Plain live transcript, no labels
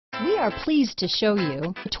We are pleased to show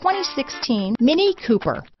you the 2016 Mini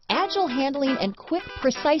Cooper. Agile handling and quick,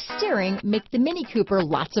 precise steering make the Mini Cooper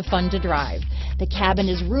lots of fun to drive. The cabin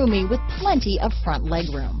is roomy with plenty of front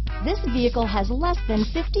legroom. This vehicle has less than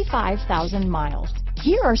 55,000 miles.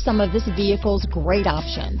 Here are some of this vehicle's great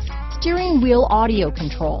options: steering wheel audio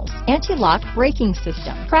controls, anti-lock braking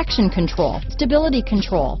system, traction control, stability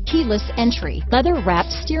control, keyless entry,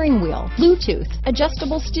 leather-wrapped steering wheel, Bluetooth,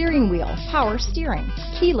 adjustable steering wheel, power steering,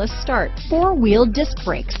 keyless start, four-wheel disc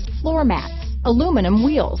brakes, floor mats, aluminum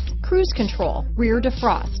wheels, cruise control, rear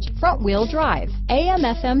defrost, front wheel drive,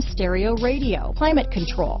 AM/FM stereo radio, climate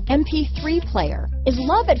control, MP3 player. Is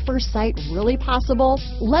love at first sight really possible?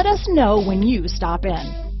 Let us know when you stop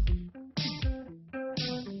in.